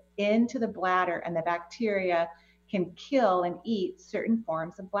inject it into the bladder, and the bacteria can kill and eat certain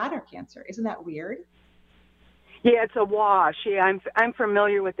forms of bladder cancer. Isn't that weird? Yeah, it's a wash. Yeah, I'm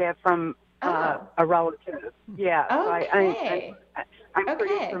familiar with that from a relative. Yeah, okay. I'm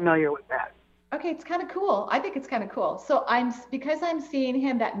pretty familiar with that. Okay, it's kind of cool. I think it's kind of cool. So because I'm seeing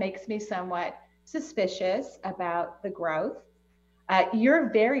him, that makes me somewhat suspicious about the growth. You're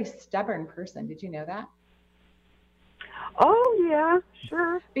a very stubborn person. Did you know that? Oh, yeah,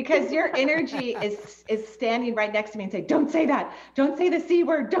 sure. Because your energy is standing right next to me and saying, don't say that. Don't say the C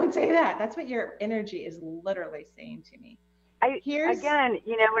word. Don't say that. That's what your energy is literally saying to me. Again,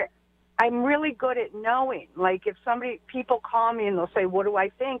 you know, I'm really good at knowing. Like if people call me and they'll say, what do I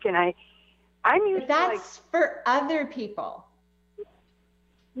think? And I'm usually that's for other people.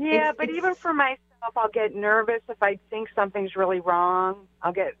 Yeah, but even for myself, I'll get nervous if I think something's really wrong.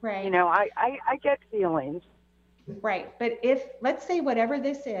 I'll get, you know, I get feelings. Right. But if, let's say whatever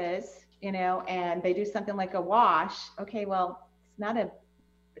this is, you know, and they do something like a wash, okay, well,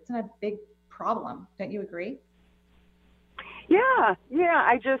 it's not a big problem. Don't you agree? Yeah.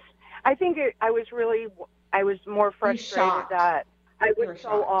 I think I was more frustrated that I was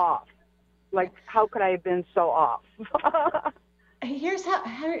so off. Like, how could I have been so off? Here's how,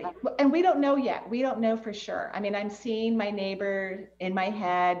 and we don't know yet. We don't know for sure. I mean, I'm seeing my neighbor in my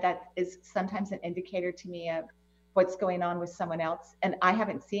head. That is sometimes an indicator to me of what's going on with someone else. And I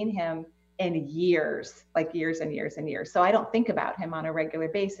haven't seen him in years, like years and years and years. So I don't think about him on a regular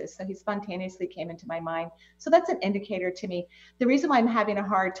basis. So he spontaneously came into my mind. So that's an indicator to me. The reason why I'm having a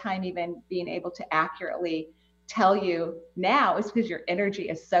hard time even being able to accurately tell you now is because your energy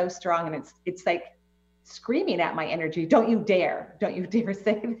is so strong, and it's like screaming at my energy. Don't you dare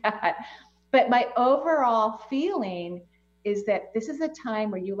say that. But my overall feeling is that this is a time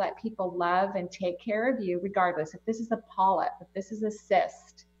where you let people love and take care of you, regardless if this is a polyp, if this is a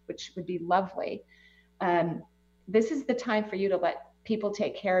cyst, which would be lovely. This is the time for you to let people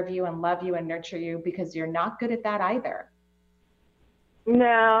take care of you and love you and nurture you, because you're not good at that either.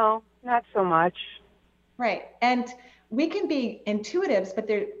 No, not so much. Right. And we can be intuitives, but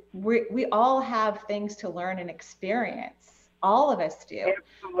we all have things to learn and experience. All of us do.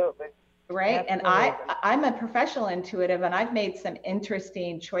 Absolutely. Right. Absolutely. And I'm a professional intuitive, and I've made some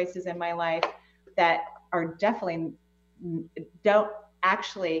interesting choices in my life that are definitely don't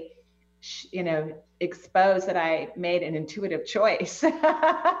actually, you know, expose that I made an intuitive choice.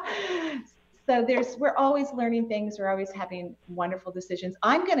 So we're always learning things. We're always having wonderful decisions.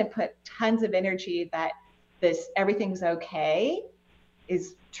 I'm going to put tons of energy that everything's okay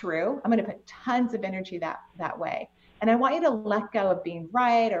is true. I'm going to put tons of energy that way. And I want you to let go of being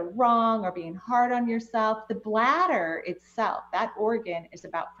right or wrong or being hard on yourself. The bladder itself, that organ, is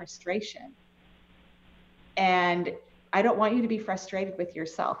about frustration. And I don't want you to be frustrated with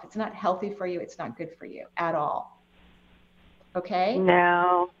yourself. It's not healthy for you. It's not good for you at all. Okay?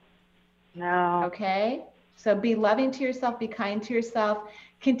 No. Okay? So be loving to yourself. Be kind to yourself.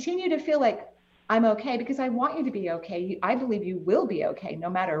 Continue to feel like I'm okay, because I want you to be okay. I believe you will be okay no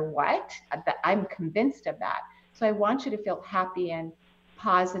matter what. I'm convinced of that. So I want you to feel happy and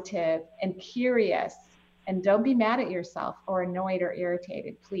positive and curious, and don't be mad at yourself or annoyed or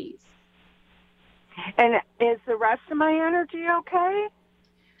irritated, please. And is the rest of my energy okay?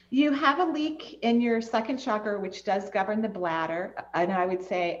 You have a leak in your second chakra, which does govern the bladder, and I would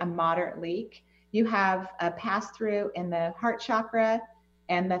say a moderate leak. You have a pass through in the heart chakra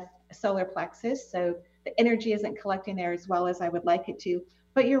and the solar plexus, so the energy isn't collecting there as well as I would like it to.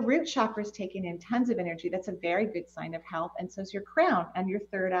 But your root chakra is taking in tons of energy. That's a very good sign of health. And so is your crown and your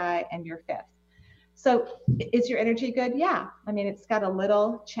third eye and your fifth. So is your energy good? Yeah. I mean, it's got a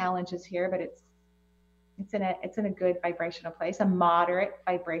little challenges here, but it's in a good vibrational place. A moderate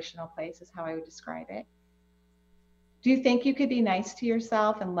vibrational place is how I would describe it. Do you think you could be nice to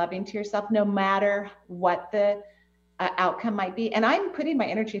yourself and loving to yourself no matter what the outcome might be? And I'm putting my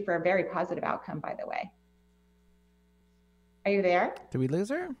energy for a very positive outcome, by the way. Are you there? Did we lose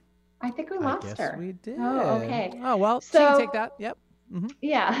her? I think we lost her. We did. Oh, okay. Oh, well, so, she can take that. Yep. Mm-hmm.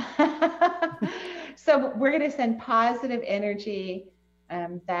 Yeah. So we're going to send positive energy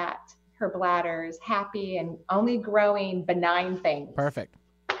that her bladder is happy and only growing benign things. Perfect.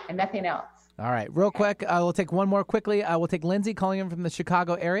 And nothing else. All right. Real quick, we'll take one more quickly. We'll take Lindsay calling in from the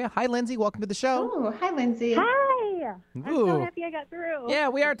Chicago area. Hi, Lindsay. Welcome to the show. Oh, hi, Lindsay. Hi. I'm so happy I got through. Yeah,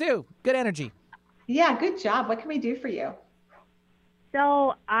 we are too. Good energy. Yeah, good job. What can we do for you?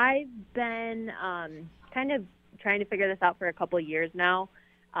 So I've been kind of trying to figure this out for a couple of years now,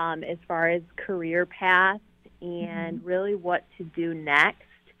 as far as career path and really what to do next.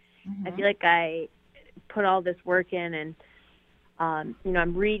 I feel like I put all this work in, and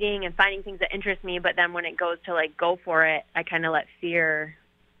I'm reading and finding things that interest me, but then when it goes to go for it, I kind of let fear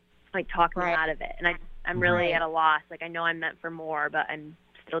talk me out of it, and I'm really at a loss. I know I'm meant for more, but I'm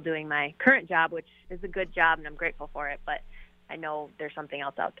still doing my current job, which is a good job, and I'm grateful for it, but I know there's something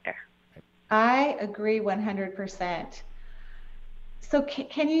else out there. I agree 100%. So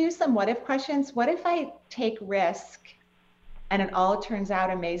can you use some what if questions? What if I take risk and it all turns out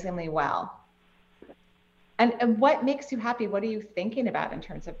amazingly well? And what makes you happy? What are you thinking about in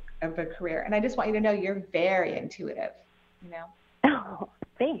terms of a career? And I just want you to know you're very intuitive, you know? Oh,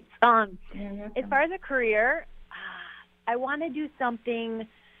 thanks. As far as a career, I want to do something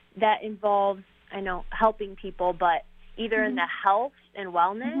that involves, I know, helping people, but either in the health and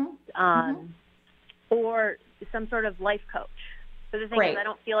wellness or some sort of life coach. So the thing is, I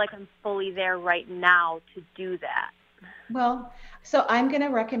don't feel like I'm fully there right now to do that. Well, so I'm going to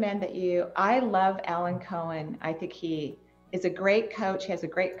recommend that I love Alan Cohen. I think he is a great coach. He has a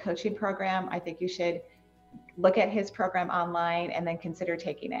great coaching program. I think you should look at his program online and then consider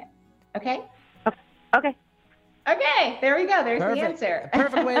taking it. Okay? Okay. Okay, there we go. There's the answer.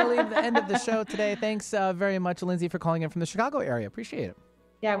 Perfect way to leave the end of the show today. Thanks very much, Lindsay, for calling in from the Chicago area. Appreciate it.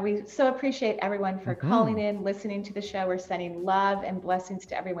 Yeah, we so appreciate everyone for calling in, listening to the show. We're sending love and blessings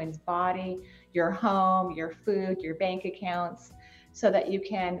to everyone's body, your home, your food, your bank accounts, so that you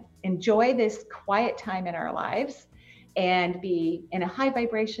can enjoy this quiet time in our lives and be in a high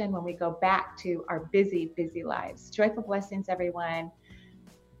vibration when we go back to our busy, busy lives. Joyful blessings, everyone.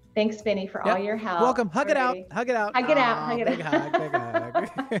 Thanks, Vinny, for all your help. Welcome. Hug it out. Hug it out. Hug it out. Hug it out. Big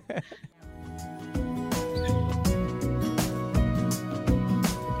hug. Big hug.